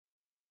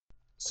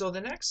So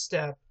the next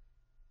step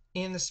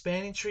in the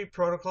spanning tree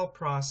protocol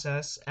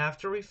process,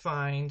 after we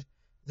find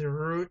the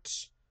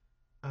root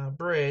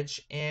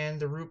bridge and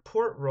the root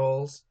port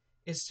roles,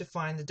 is to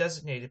find the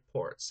designated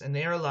ports, and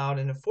they are allowed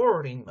in a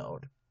forwarding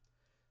mode.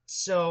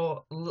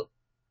 So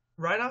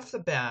right off the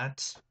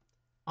bat,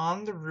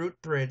 on the root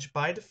bridge,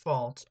 by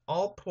default,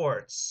 all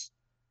ports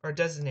are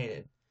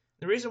designated.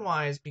 The reason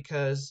why is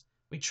because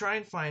we try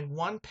and find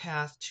one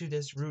path to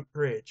this root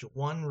bridge,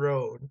 one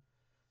road.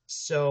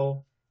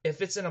 So if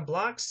it's in a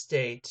block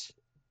state,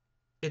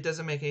 it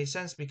doesn't make any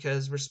sense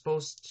because we're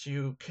supposed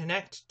to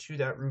connect to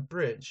that root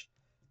bridge.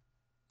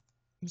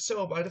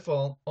 So by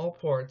default, all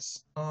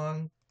ports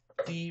on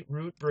the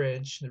root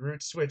bridge, the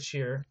root switch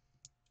here,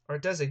 are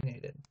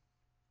designated.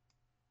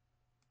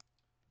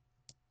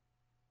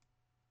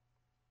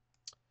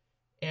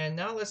 And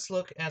now let's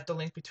look at the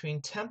link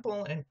between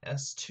Temple and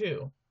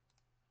S2,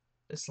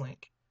 this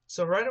link.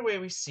 So right away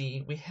we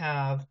see we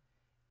have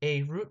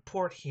a root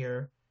port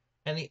here,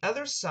 and the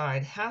other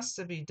side has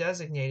to be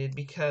designated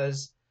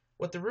because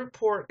what the root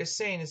port is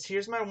saying is,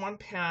 here's my one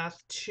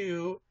path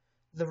to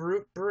the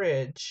root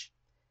bridge,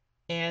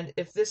 and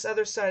if this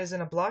other side is in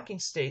a blocking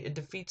state, it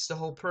defeats the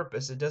whole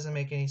purpose. It doesn't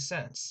make any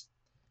sense.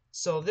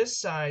 So this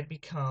side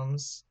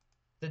becomes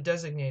the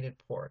designated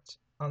port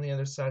on the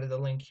other side of the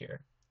link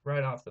here.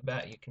 Right off the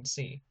bat, you can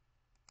see.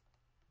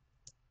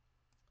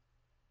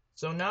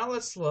 So now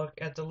let's look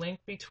at the link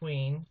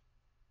between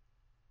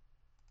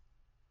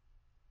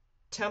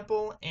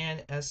Temple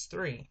and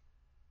S3.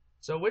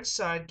 So which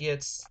side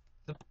gets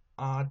the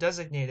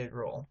designated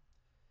role?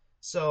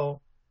 So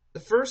the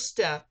first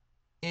step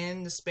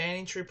in the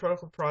spanning tree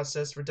protocol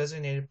process for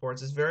designated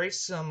ports is very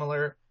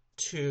similar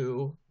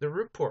to the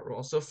root port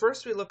role. So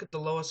first we look at the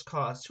lowest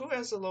cost. Who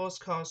has the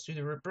lowest cost to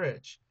the root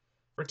bridge?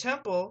 For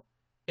Temple,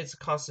 it's a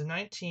cost of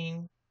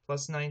 19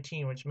 plus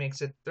 19, which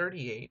makes it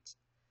 38.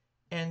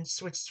 And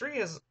switch 3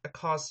 has a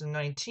cost of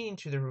 19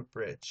 to the root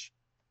bridge.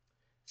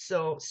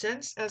 So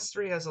since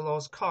S3 has the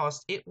lowest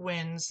cost, it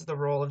wins the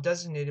role of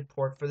designated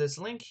port for this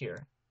link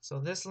here. So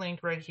this link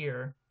right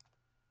here,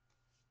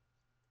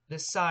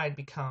 this side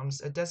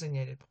becomes a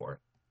designated port.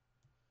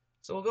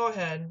 So we'll go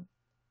ahead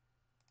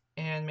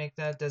and make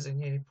that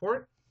designated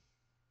port.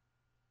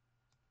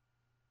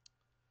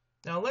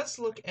 Now let's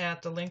look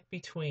at the link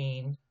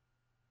between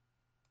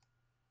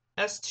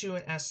S2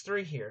 and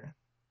S3 here.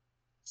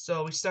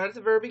 So we start at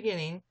the very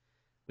beginning.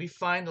 We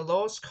find the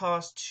lowest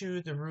cost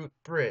to the root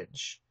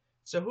bridge.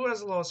 So who has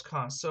the lowest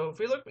cost? So if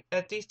we look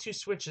at these two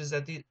switches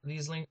that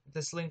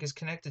this link is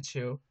connected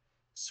to,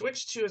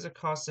 switch 2 has a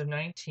cost of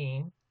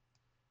 19,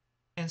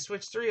 and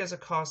switch 3 has a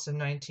cost of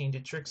 19 to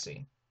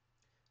Trixie.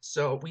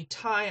 So we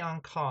tie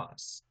on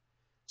costs.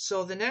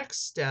 So the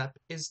next step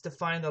is to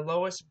find the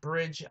lowest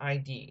bridge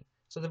ID.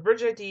 So the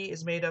bridge ID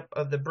is made up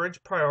of the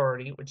bridge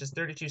priority, which is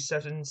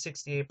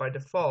 32.768 by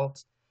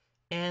default,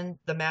 and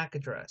the MAC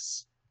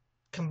address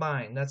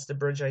combined. That's the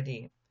bridge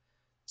ID.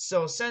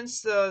 So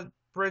since the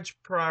bridge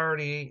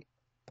priority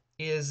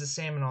is the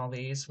same in all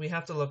these, we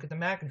have to look at the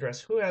MAC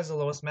address. Who has the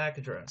lowest MAC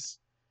address?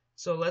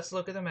 So let's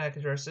look at the MAC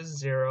addresses.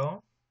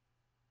 0,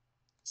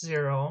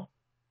 0,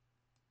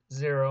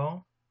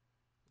 0,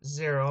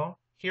 0.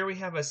 Here we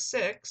have a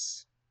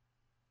 6,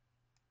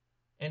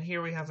 and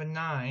here we have a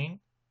 9.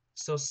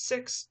 So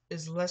 6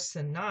 is less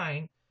than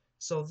 9,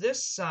 so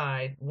this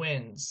side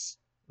wins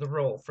the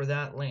role for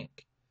that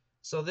link.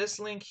 So this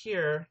link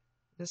here,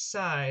 this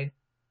side,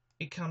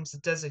 becomes the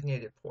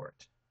designated port.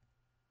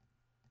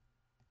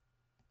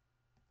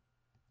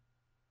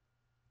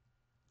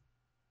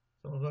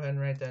 So we'll go ahead and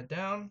write that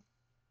down.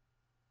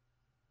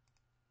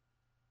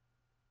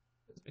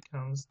 This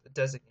becomes the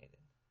designated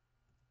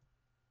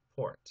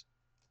port.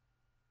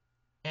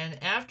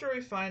 And after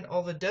we find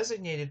all the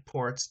designated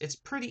ports, it's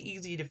pretty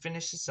easy to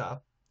finish this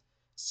up.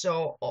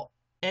 So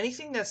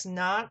anything that's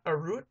not a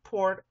root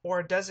port or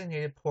a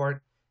designated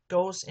port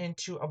goes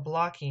into a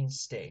blocking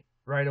state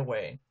right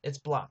away. It's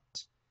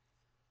blocked.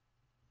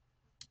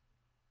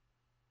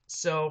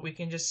 So we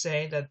can just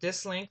say that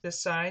this link,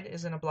 this side,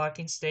 is in a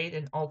blocking state,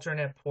 an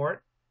alternate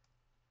port.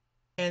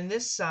 And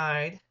this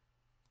side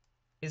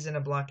is in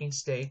a blocking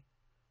state,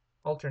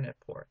 alternate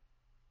port.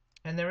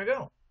 And there we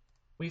go.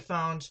 We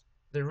found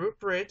the root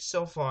bridge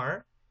so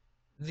far,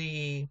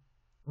 the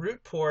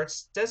root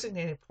ports,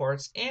 designated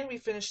ports, and we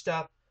finished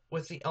up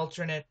with the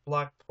alternate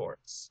block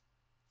ports.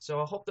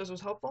 So I hope this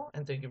was helpful,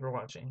 and thank you for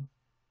watching.